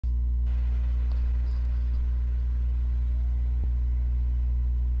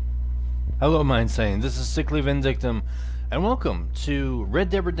Hello, my insane. This is Sickly Vindictum, and welcome to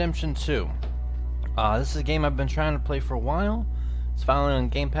Red Dead Redemption 2. This is a game I've been trying to play for a while. It's finally on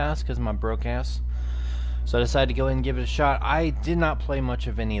Game Pass because of my broke ass. So I decided to go ahead and give it a shot. I did not play much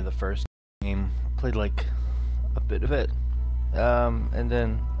of any of the first game. I played like a bit of it. And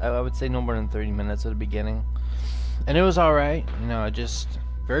then I would say no more than 30 minutes at the beginning. And it was alright. You know, just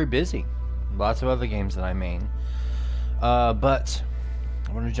very busy. Lots of other games that I main. But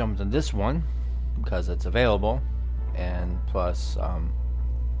I want to jump into this one because it's available, and plus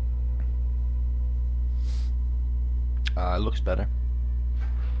it looks better.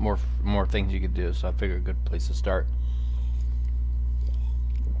 More things you could do, so I figured a good place to start.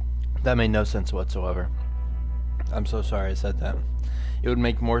 That made no sense whatsoever. I'm so sorry I said that. It would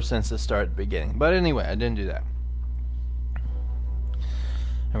make more sense to start at the beginning, but anyway, I didn't do that.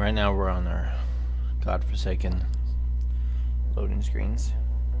 And right now we're on our godforsaken loading screens.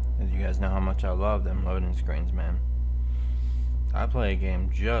 As you guys know how much I love them loading screens, man. I play a game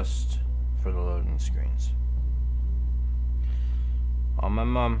just for the loading screens. On my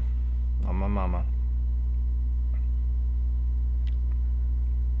mom. On my mama.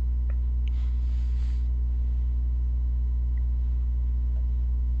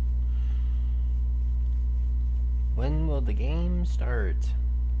 When will the game start?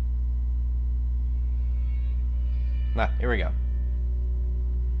 Ah, here we go.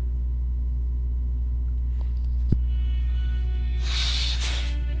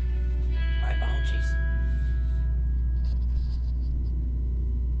 My apologies.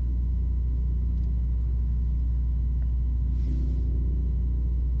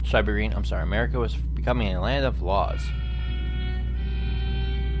 Siberian, I'm sorry, America was becoming a land of laws.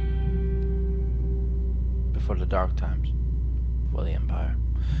 Before the dark times, before the Empire.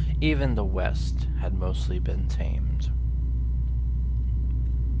 Even the West had mostly been tamed.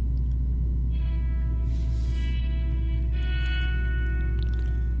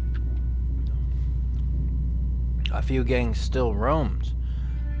 A few gangs still roamed.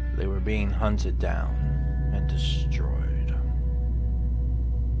 They were being hunted down and destroyed.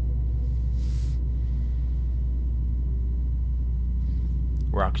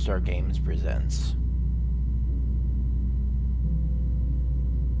 Rockstar Games presents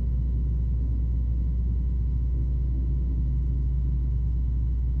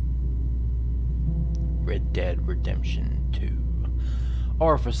Red Dead Redemption 2,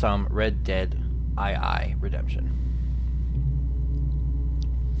 or for some, Red Dead II Redemption.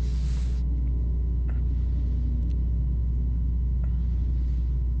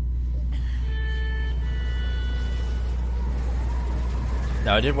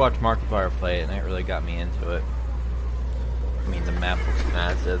 Now, I did watch Markiplier play it, and it really got me into it. I mean, the map looks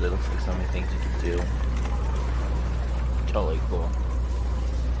massive. It looks like so many things you can do. Totally cool.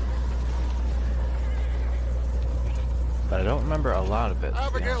 But I don't remember a lot of it.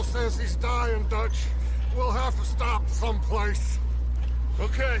 Abigail says he's dying, Dutch. We'll have to stop someplace.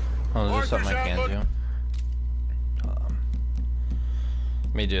 Okay. Oh, there's something I can do.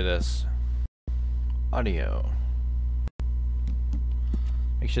 Let me do this. Audio.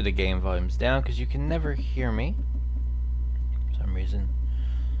 Make sure the game volume's down because you can never hear me. For some reason.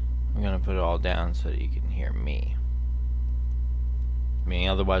 I'm gonna put it all down so that you can hear me. I mean,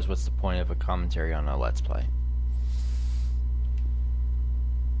 otherwise, what's the point of a commentary on a Let's Play?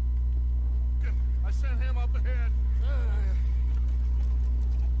 I sent him up ahead.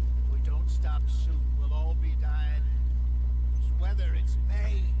 If we don't stop soon, we'll all be dying. It's weather, it's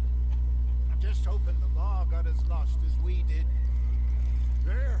May. I'm just hoping the law got as lost as we did.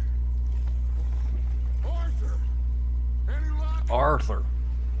 There. Arthur. Any luck? Arthur.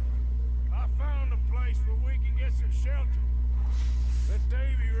 I found a place where we can get some shelter. That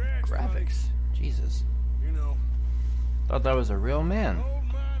Davy Rex. Graphics. Jesus. You know. Thought that was a real man. Old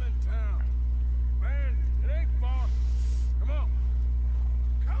mine in town. Man, it ain't far. Come on.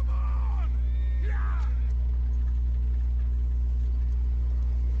 Come on. Yeah.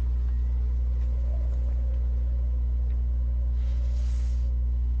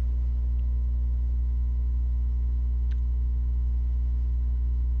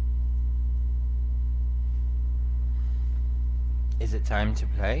 Is it time to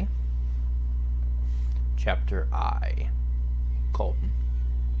play? Chapter I. Colton.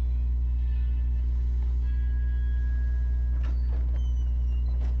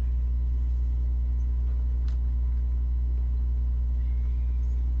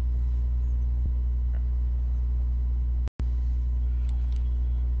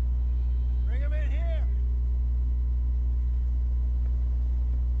 Bring him in here.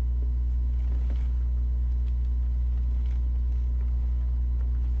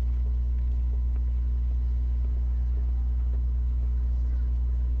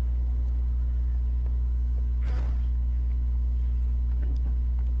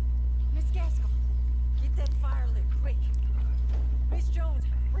 Where's Jones?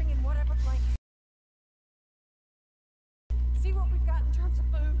 Bring in whatever blankets. See what we've got in terms of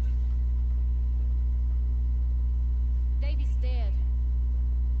food. Davy's dead.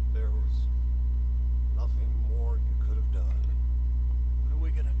 There was nothing more you could have done. What are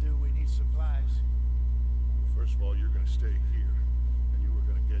we gonna do? We need supplies. Well, first of all, you're gonna stay here, and you were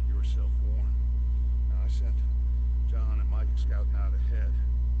gonna get yourself warm. Now, I sent John and Mike scouting out ahead.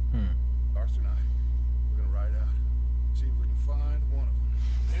 Arthur and I, we're gonna ride out, see if we can find one of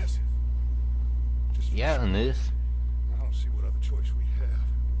them. Yes. Just Yeah, and this. I don't see what other choice we have.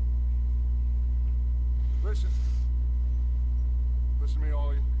 Listen. Listen to me, all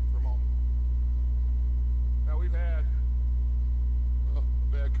of you, for a moment. Now, we've had, well,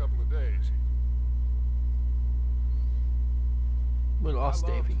 a bad couple of days. We lost I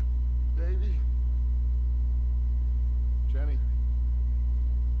loved Davy. Davy. Jenny.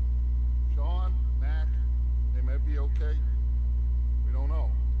 Sean. Mac. They may be okay. We don't know.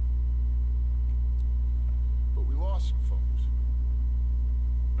 But we lost some folks.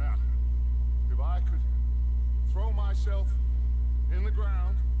 Now, if I could throw myself in the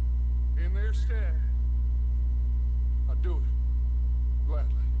ground, in their stead, I'd do it.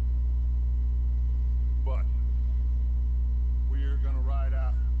 Gladly. But we are gonna ride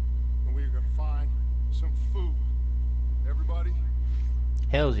out, and we are gonna find some food. Everybody,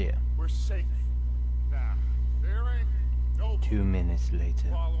 Hells yeah. we're safe. Now, there ain't no 2 minutes later.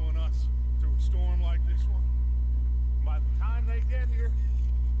 following us through a storm like this one. By the time they get here,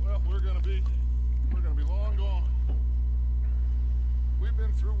 well, we're gonna be long gone. We've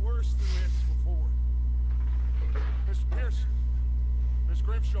been through worse than this before. Mr. Pearson, Miss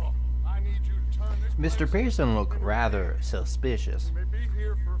Grimshaw, I need you to turn this Mr. place Pearson looked into a rather refuge. suspicious. We may be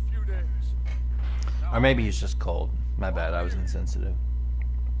here for a few days. Now, Or maybe he's just cold. My bad, I was insensitive.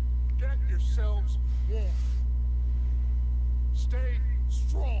 get yourselves warm. Stay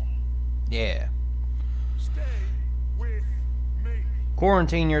strong. Yeah. Stay with me.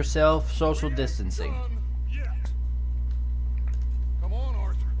 Quarantine yourself, social We ain't distancing. done yet. Come on,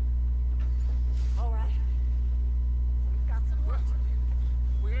 Arthur. All right. We've got some work to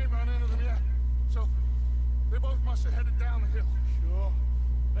do. We ain't run into them yet, so they both must have headed down the hill. Sure.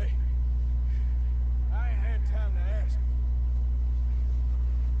 Hey, I ain't had time to ask.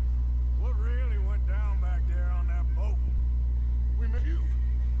 What really went down back there on that boat? We met you.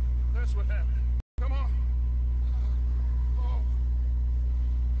 That's what happened. Come on. Oh.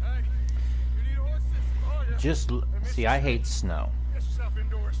 Hey, you need horses? Oh, yeah. Just see, I hate snow. Get yourself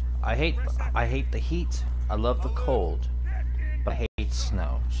indoors. I hate the heat. I love the cold, Get in. but I hate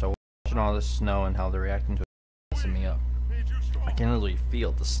snow. So watching all this snow and how they're reacting to it is messing me up. Need you strong. I can literally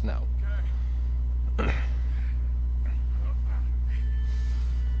feel the snow. Okay.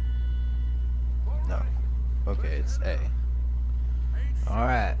 No. Okay, it's A.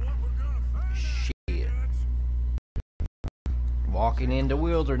 Alright. Shit. Walking in the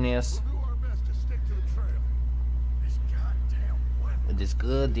wilderness We'll do our best to stick to the trail. This goddamn weather. with this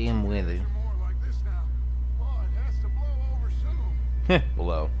goddamn weather. More like this now. Oh, it has to blow over soon.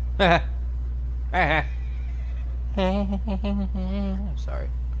 Below. I'm sorry.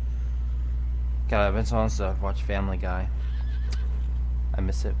 God, I've been so stuff. Watch Family Guy. I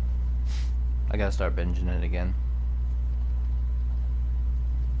miss it. I gotta start binging it again.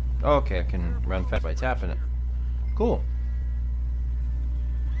 Oh, okay, I can run fast by tapping it. Cool.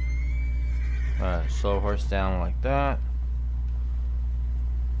 Alright, slow horse down like that.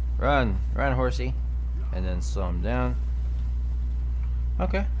 Run, run, horsey. And then slow him down.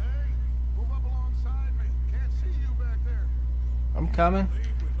 Okay, Hey, move up alongside me. Can't see you back there. I'm coming. Believe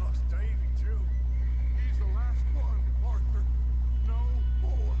we lost Davy too. He's the last one, Arthur. No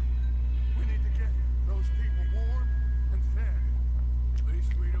more. We need to get those people warm and fed. At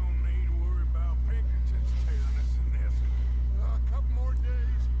least we don't need to worry about Pinkertons tailing us in this. A couple more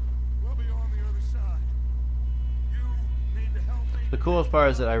days, we'll be on the other side. You need to help me. The coolest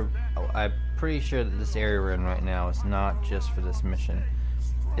part is that I'm pretty sure that this area we're in right now is not just for this mission.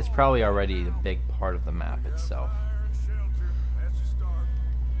 It's probably already a big part of the map itself. Fire and shelter. That's a start.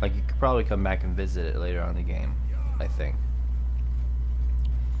 Like, you could probably come back and visit it later on in the game, I think.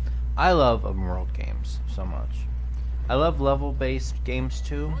 I love open world games so much. I love level-based games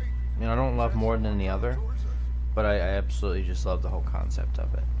too. You know, I don't love more than any other, but I absolutely just love the whole concept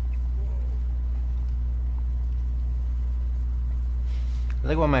of it. I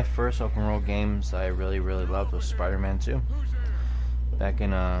think one of my first open world games I really loved was Spider-Man 2. Back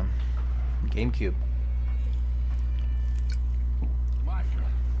in GameCube. Mike,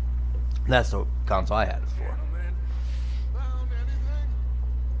 That's the console I had it for. gentlemen, found anything?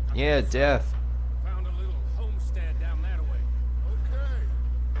 Yeah, death. Found a little homestead down that way.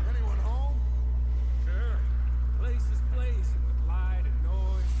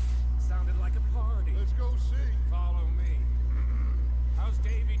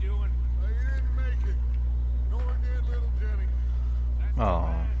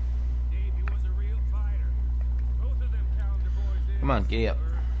 Oh, Davey was a real fighter. Both of them calendar boys is. come on, giddy up.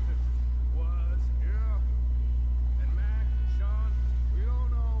 Was, yeah. And Mac and Sean, we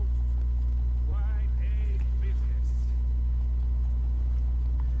don't know. Quite a business.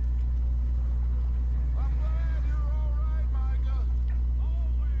 I'm glad you're all right, Micah.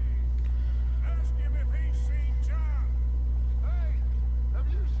 Always. Ask him if he's seen John. Hey, have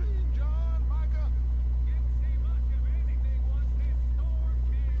you seen John, Micah? Didn't see much of anything once this storm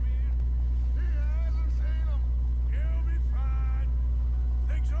came in. He hasn't seen him. He'll be fine.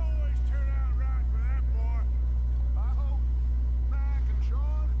 Things always turn out right for that boy. I hope Mac and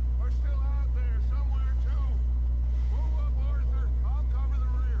Sean are still out there somewhere too. Move up, Arthur. I'll cover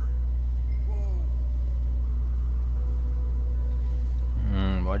the rear. Whoa.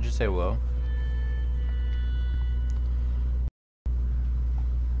 Why'd you say whoa?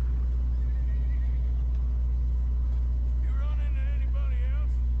 You run into anybody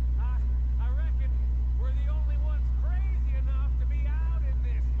else? I reckon we're the only ones crazy enough to be out in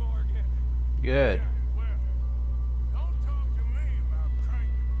this, Morgan. Good. Well, don't talk to me about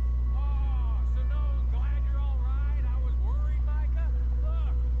crazy. Oh, so no, glad you're all right. I was worried, Micah.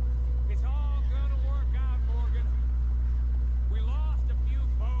 Look, it's all gonna work out, Morgan. We lost a few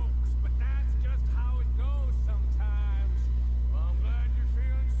folks, but that's just how it goes sometimes. Well, I'm glad you're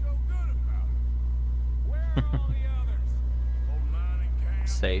feeling so good about it. Where are all the others? Holding out in camp.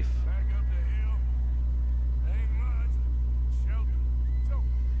 Safe. Back up the hill. Ain't much. Shelter. So,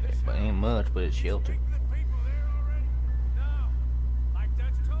 this But ain't much, but it's shelter. speak to the people there already? No. Like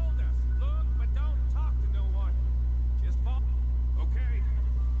Dutch told us. Look, but don't talk to no one. Just follow. Okay.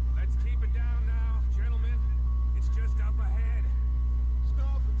 Let's keep it down now, gentlemen. It's just up ahead.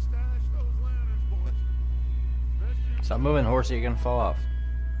 Snuff and stash those lanterns, boys. Best you Stop moving, horsey. You're gonna fall off.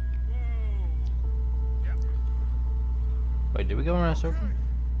 Whoa. Yep. Wait, did we go around a circle?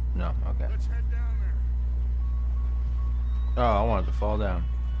 No. Okay. Let's head down there. Oh, I wanted to fall down.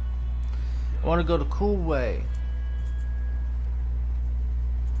 I want to go the cool way.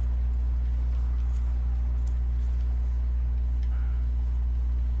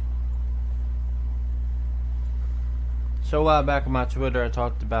 So a while back on my Twitter, I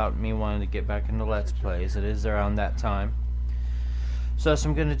talked about me wanting to get back into Let's Plays. It is around that time. So that's what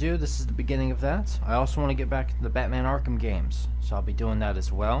I'm going to do. This is the beginning of that. I also want to get back into the Batman Arkham games. So I'll be doing that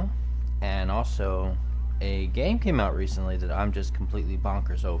as well. And also, a game came out recently that I'm just completely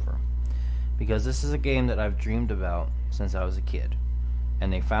bonkers over. Because this is a game that I've dreamed about since I was a kid.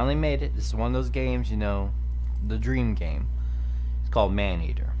 And they finally made it. This is one of those games, you know, the dream game. It's called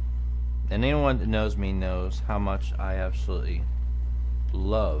Maneater. And anyone that knows me knows how much I absolutely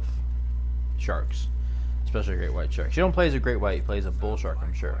love sharks. Especially great white sharks. You don't play as a great white, you play as a bull shark,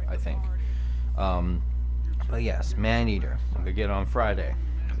 I'm sure, I think. But yes, Maneater. I'm gonna get it on Friday.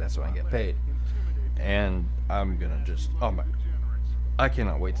 That's when I get paid. And I'm gonna just, oh my, I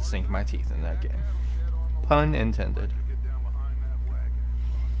cannot wait to sink my teeth in that game. Pun intended.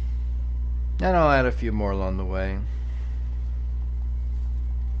 And I'll add a few more along the way.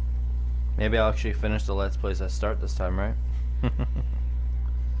 Maybe I'll actually finish the Let's Plays I start this time, right? Arthur,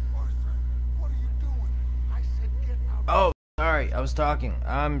 what are you doing? I said get out. Oh, sorry, I was talking.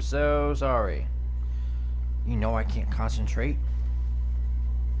 I'm so sorry. You know I can't concentrate.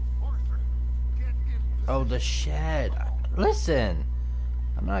 Arthur, get in. Oh, the shed. Listen,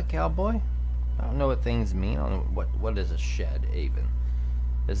 I'm not a cowboy. I don't know what things mean. I don't know what is a shed even.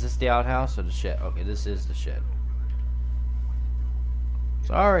 Is this the outhouse or the shed? Okay, this is the shed.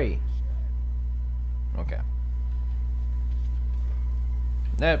 Sorry. Okay.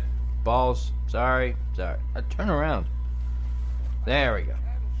 That balls. Sorry. Turn around. There we go.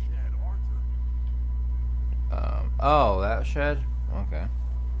 Shed, Arthur. Oh, that shed? Okay.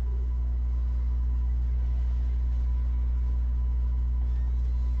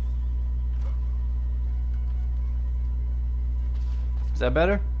 Is that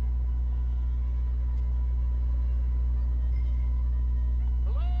better?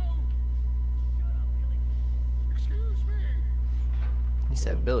 Hello? Excuse me. He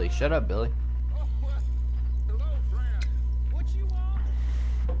said, Billy. Shut up, Billy. Oh, hello, friend. What you want?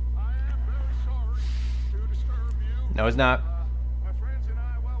 I am very sorry to disturb you. No, it's not. My friends and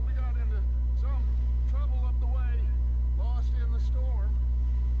I, well, we got into some trouble up the way, lost in the storm.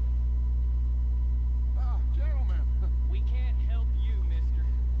 Gentlemen, We can't help you, mister.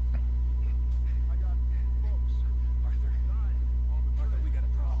 I got folks. Arthur, Arthur, we got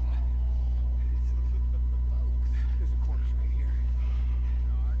a problem. There's a corpse right here.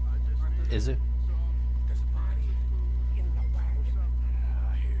 I just need Is it? There's a body in the wagon. some.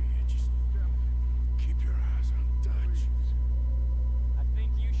 I hear you. Just keep your eyes on Dutch. Please. Keep your eyes on Dutch. Is it? Please. Is it? Please.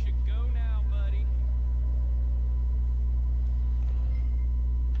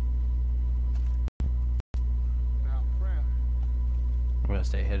 gotta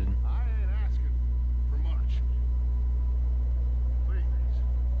stay hidden. I ain't asking for much. Please.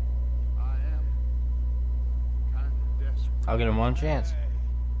 I am kind of desperate. I'll give him one chance.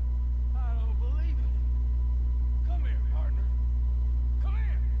 I don't believe it. Come here, partner. Come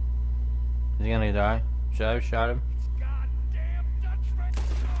here. Is he gonna die? Should I have shot him? It's goddamn Dutchman.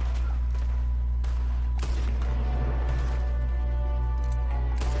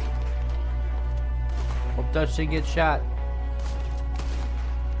 Hope Dutch didn't get shot.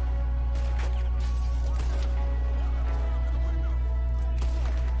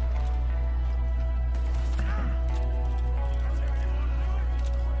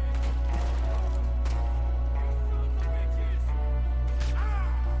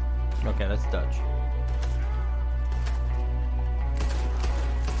 Okay, that's Dutch.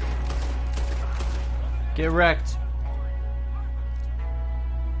 Get wrecked.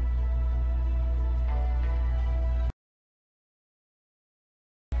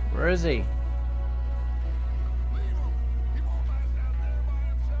 Where is he? Leave him. He won't last out there by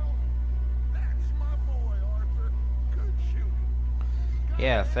himself. That's my boy, Arthur. Good shooting.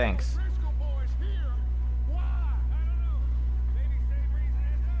 Yeah, thanks. Driscoll boys here. Why? I don't know. Maybe same reason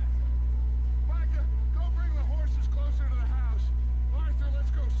as us. Micah, go bring the horses closer to the house. Arthur,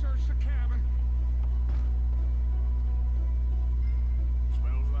 let's go search the cabin.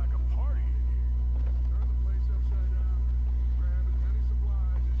 Smells like a party in here. Turn the place upside down. Grab as many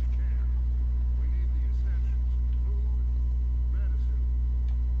supplies as you can. We need the essentials. Food, medicine,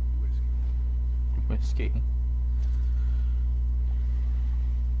 whiskey. Whiskey. I'm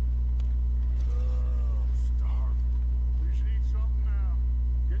starving. We should eat something now.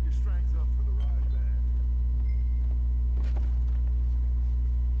 Get your strength up for the ride back.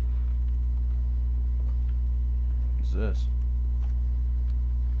 What's this?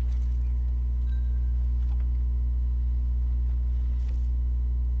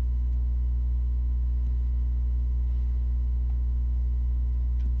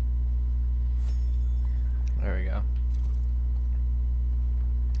 There we go.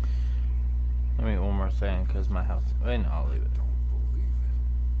 Let me get one more thing, because my health. Wait, no, I'll leave it. Don't believe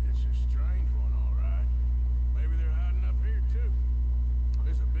it. It's a strange one, all right. Maybe they're hiding up here, too.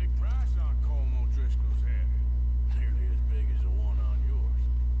 There's a big price on Colm O'Driscoll's head. Nearly as big as the one on yours.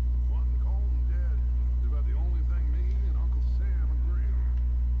 Wanting Colm dead is about the only thing me and Uncle Sam agree on.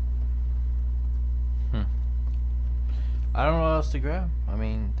 I don't know what else to grab. I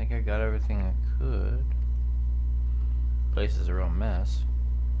mean, I think I got everything I could. Place is a real mess.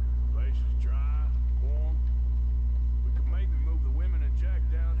 Place is dry, warm. We could maybe move the women and Jack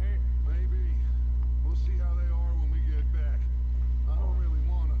down here. Maybe. We'll see how they are when we get back. I don't really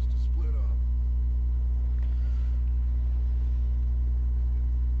want us to split up.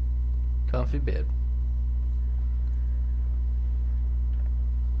 Comfy bed.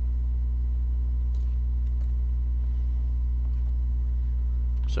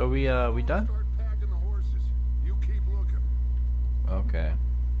 So we done? Start packing the horses. You keep looking. Okay.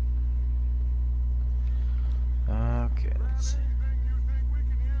 Okay, let's see. Anything you think we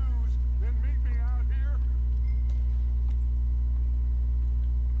can use, then meet me out here.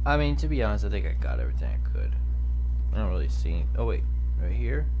 I mean, to be honest, I think I got everything I could. I don't really see. Oh wait, right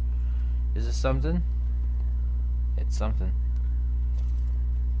here. Is this something? It's something.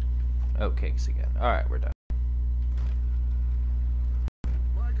 Oh, cakes again. All right, we're done.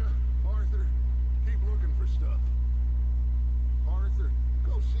 Micah, Arthur, keep looking for stuff. Arthur,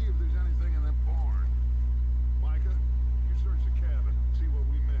 go see if there's anything in that barn. Micah, you search the cabin, see what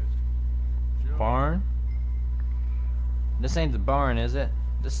we missed. Joe, Barn? This ain't the barn, is it?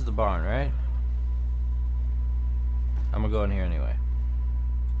 This is the barn, right? I'm gonna go in here anyway.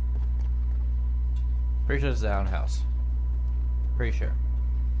 Pretty sure it's the outhouse. Pretty sure.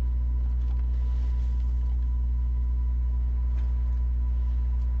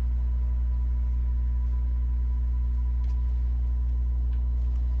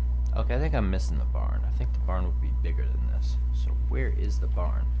 Okay, I think I'm missing the barn. I think the barn would be bigger than this. So where is the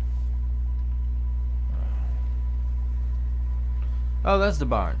barn? Oh, that's the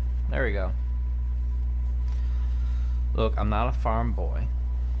barn. There we go. Look, I'm not a farm boy.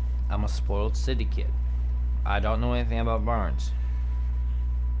 I'm a spoiled city kid. I don't know anything about barns.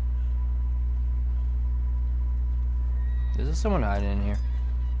 Is there someone hiding in here?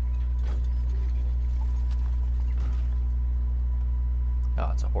 Oh,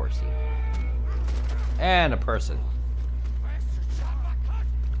 it's a horsey. And a person.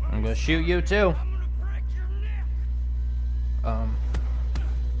 I'm gonna shoot you too.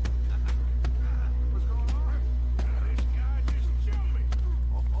 what's going on? This guy just jumped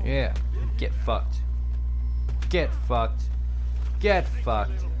me. Yeah. Get fucked. Get fucked. Get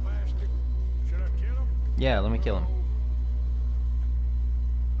fucked. Little bastard. Should I kill him? Yeah, let me kill him.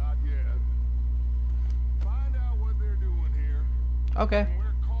 Not yet. Find out what they're doing here. Okay. And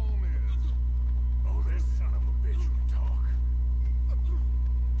where Colm is. Oh, this son of a bitch can talk.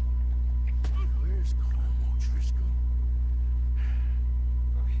 Where's Colm O'Driscoll?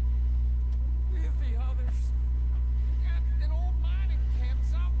 With the others. At an old mining camp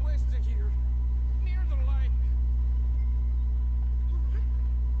southwest of here. Near the lake.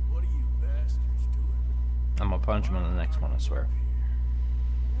 What are you bastards doing? I'm gonna punch him in the next one, I swear.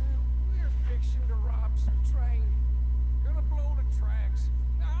 We're fixing to rob some train. Gonna blow the tracks.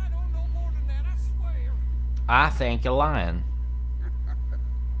 I don't know more than that, I swear. I think you're lying.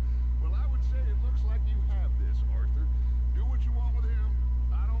 Well, I would say it looks like you have this, Arthur. Do what you want with him.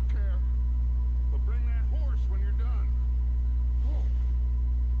 I don't care. But bring that horse when you're done.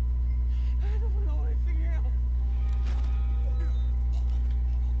 I don't know anything else.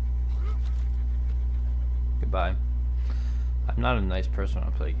 Goodbye. I'm not a nice person when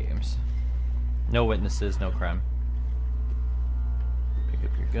I play games. No witnesses, no crime. Pick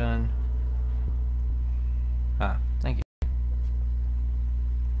up your gun. Ah, thank you.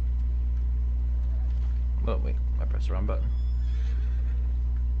 Oh, wait. I pressed the wrong button.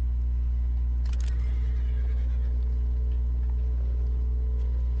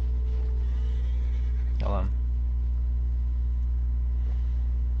 Hold on.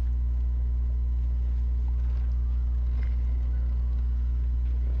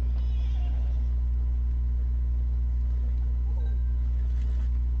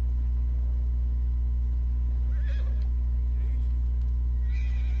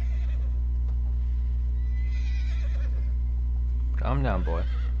 Calm down, boy.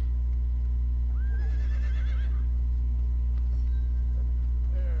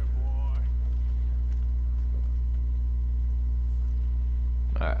 There, boy.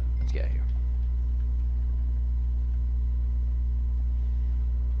 Alright, let's get out of here.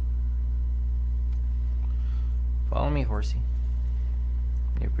 Follow me, horsey.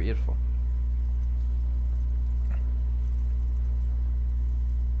 You're beautiful.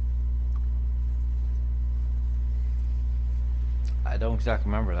 I don't exactly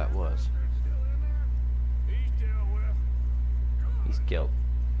remember what that was. Still in there? He's dealt with. He's killed.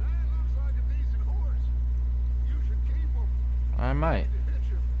 That looks like a decent horse. You should keep him. I might. To hitch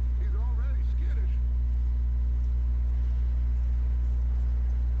him. He's already skittish.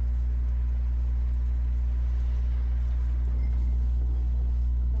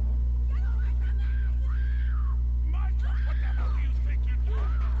 Micah, what the hell do you think you're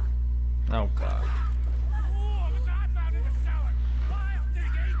doing? Oh god. Oh, it was I found in the cellar. Wild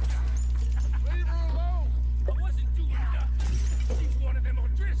thing, ain't Leave her alone. I wasn't doing nothing. She's one of them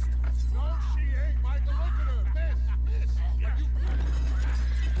O'Driscolls. No, she ain't. Micah, look at her. Miss. Are you...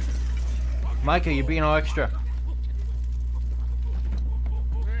 Micah, you're being all extra.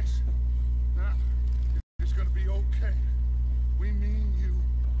 Miss. Now, it's gonna be okay. We mean you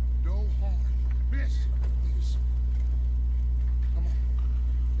no harm. Miss, please. Come on.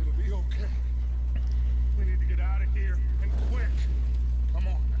 It'll be okay. We need to get out of here and quick. Come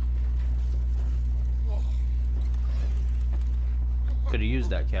on now. Oh. Could have used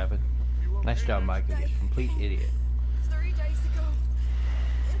that, Captain. You okay, Nice job, miss? Micah. You complete idiot. 3 days ago.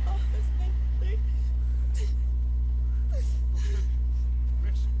 My husband,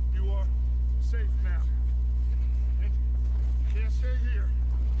 Miss, you are safe now. And you can't stay here.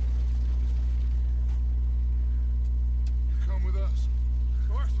 You come with us.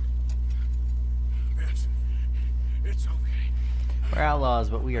 Arthur. Miss, it's okay. We're outlaws,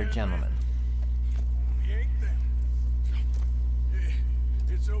 but we are gentlemen. We ain't them.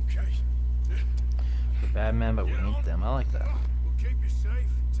 It's okay. We're bad men, but we ain't them. I like that. We'll keep you safe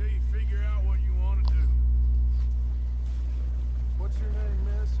until you figure out what you want to do. What's your name,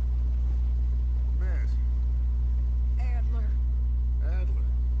 miss? Miss Adler, Adler.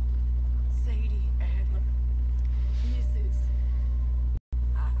 Sadie Adler, Mrs.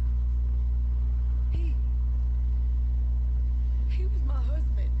 He was my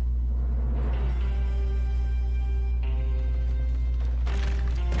husband.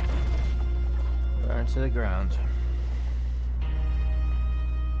 Burn to the ground.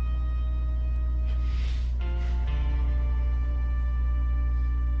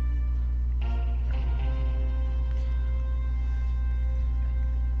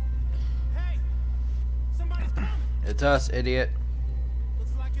 Hey! Somebody's coming! It's us, idiot.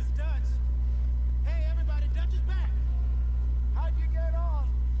 Looks like it's Dutch. Hey, everybody, Dutch is back! How'd you get on?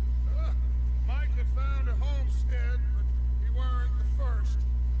 Micah found a homestead, but he weren't the first.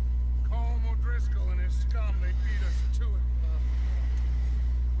 Colm O'Driscoll and his scum, they beat us to it.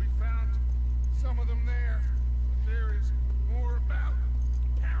 some of them there, but there is more about,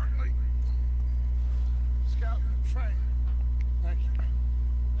 apparently. Scouting the train. Thank you.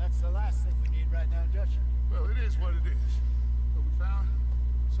 That's the last thing we need right now, Judge. Well, it is what it is. But we found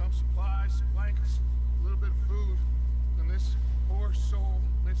some supplies, some blankets, a little bit of food, and this poor soul,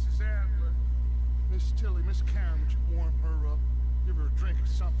 Mrs. Adler, Miss Tilly, Miss Karen, would you warm her up? Give her a drink or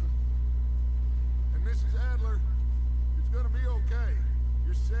something. And Mrs. Adler, it's gonna be okay.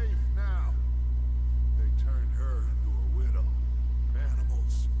 You're safe now. They turned her into a widow.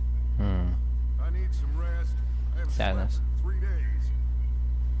 Animals. I need some rest. I haven't Sadness. slept in 3 days.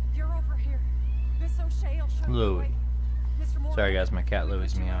 You're over here. Miss O'Shea will show you the Louie. way. Mr. Morgan, Sorry guys, my cat we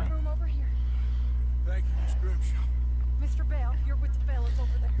Louie's put you in a meowing. room over here. Thank you, Miss Grimshaw. Mr. Bell, you're with the fellas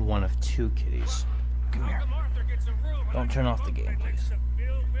over there. One of 2 kitties. Come here. Don't turn off the game, please.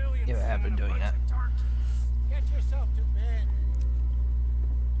 You have been doing that. Get yourself to bed.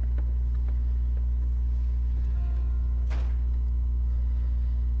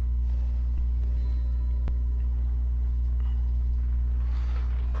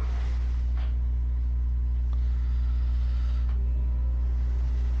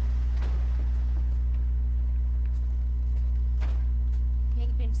 He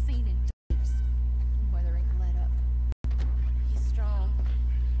ain't been seen in days. Weather ain't let up. He's strong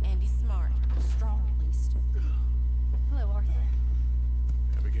and he's smart. Strong at least. Hello, Arthur.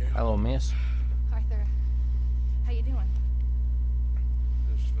 Abigail. Hello, miss. Arthur, how you doing?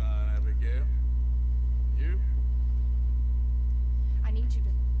 Just fine, Abigail. You? I need you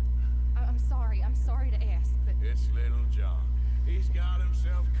to. I'm sorry. I'm sorry to ask, but It's little John. He's got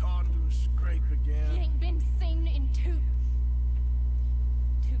himself caught into a scrape he again. ain't been seen in 2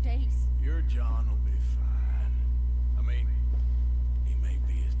 days. Your John will be fine. I mean, he may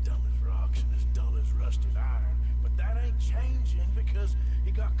be as dumb as rocks and as dull as rusted iron, but that ain't changing because he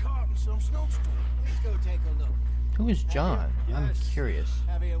got caught in some snowstorm. Let's go take a look. Who is John? I'm Yes. curious.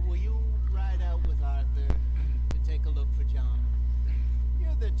 Javier, will you ride out with Arthur to take a look for John?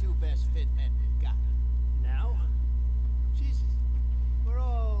 You're the 2 best fit men we've got. Now? Jesus. We're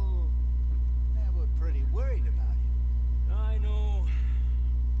all... we're pretty worried about him. I know.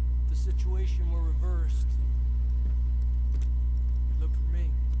 The situation were reversed. Look for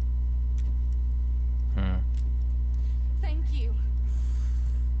me. Thank you.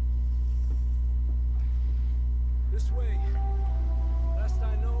 This way. Last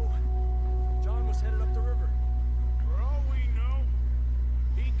I know, John was headed up the river. For all we know,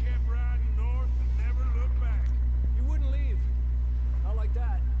 he kept riding north and never looked back. He wouldn't leave. Not like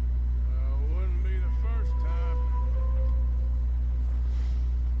that. Wouldn't be the first time.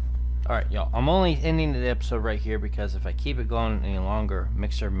 Alright, y'all. I'm only ending the episode right here because if I keep it going any longer,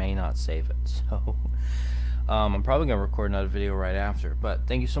 Mixer may not save it. So, I'm probably going to record another video right after. But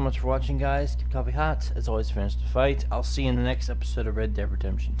thank you so much for watching, guys. Keep coffee hot. As always, finish the fight. I'll see you in the next episode of Red Dead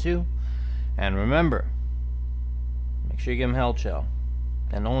Redemption 2. And remember, make sure you give him hell chill.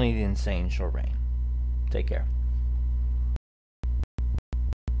 And only the insane shall reign. Take care.